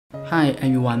Hi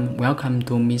everyone, welcome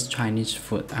to Miss Chinese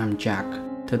Food. I'm Jack.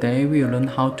 Today we'll learn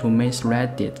how to make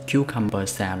shredded cucumber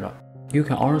salad. You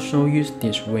can also use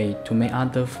this way to make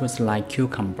other foods like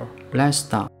cucumber. Let's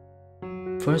start.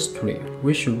 Firstly,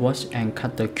 we should wash and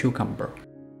cut the cucumber.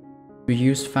 We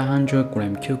use 500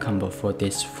 gram cucumber for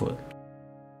this food.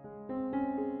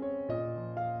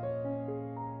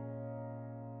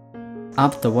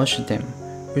 After washing them,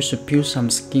 we should peel some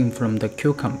skin from the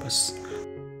cucumbers.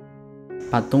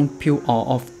 But don't peel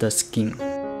all of the skin.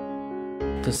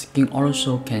 The skin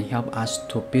also can help us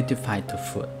to beautify the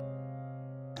food.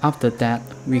 After that,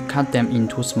 we cut them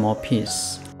into small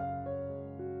pieces.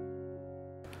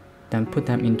 Then put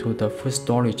them into the food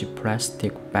storage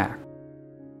plastic bag.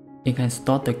 It can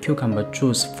stop the cucumber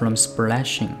juice from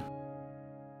splashing.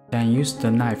 Then use the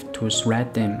knife to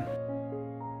shred them.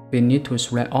 We need to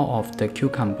shred all of the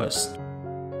cucumbers.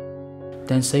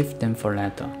 Then save them for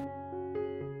later.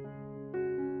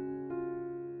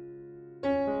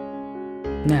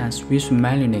 Next, we should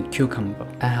marinate cucumber.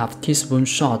 I have teaspoon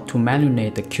salt to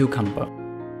marinate the cucumber.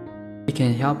 It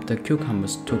can help the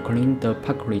cucumbers to clean the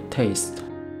puckery taste.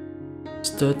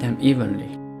 Stir them evenly.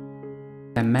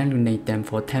 Then marinate them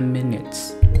for 10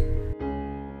 minutes.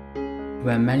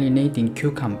 When marinating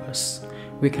cucumbers,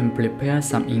 we can prepare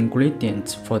some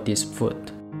ingredients for this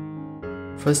food.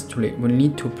 Firstly, we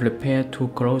need to prepare 2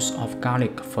 cloves of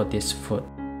garlic for this food.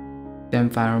 Then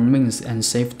fine mince and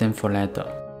save them for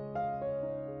later.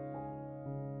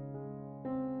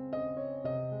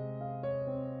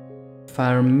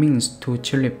 Fine mince 2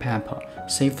 chili pepper,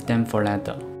 save them for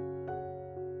later.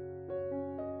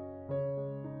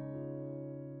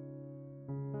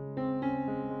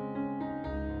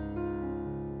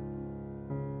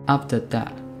 After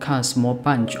that, cut a small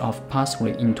bunch of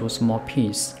parsley into small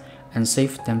pieces and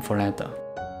save them for later.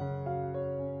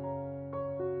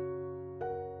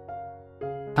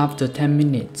 After 10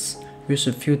 minutes, we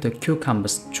should fill the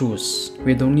cucumber's juice.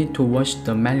 We don't need to wash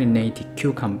the marinated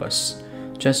cucumbers.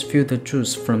 Just fill the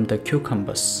juice from the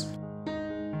cucumbers.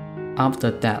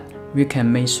 After that, we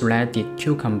can make shredded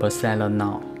cucumber salad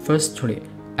now. Firstly,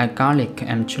 add garlic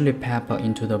and chili pepper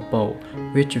into the bowl,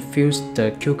 which fills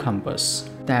the cucumbers.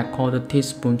 Then quarter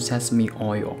teaspoon sesame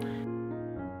oil,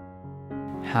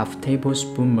 half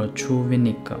tablespoon mature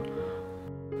vinegar,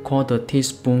 quarter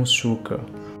teaspoon sugar,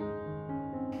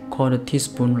 quarter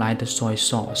teaspoon light soy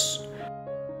sauce.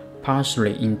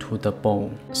 Parsley into the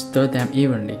bowl. Stir them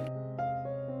evenly.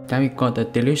 Then we got the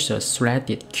delicious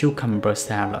shredded cucumber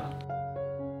salad.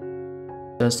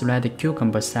 The shredded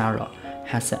cucumber salad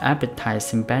has an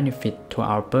appetizing benefit to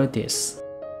our bodies.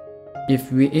 If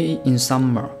we eat in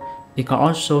summer, it can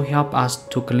also help us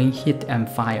to clean heat and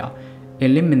fire,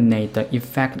 eliminate the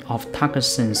effect of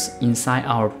toxins inside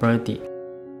our body.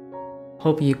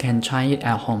 Hope you can try it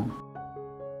at home.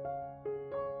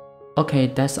 Okay,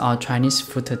 that's our Chinese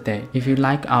food today. If you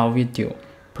like our video,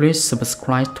 please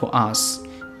subscribe to us.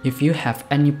 If you have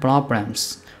any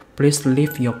problems, please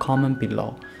leave your comment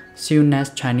below. See you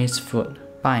next Chinese food.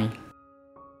 Bye.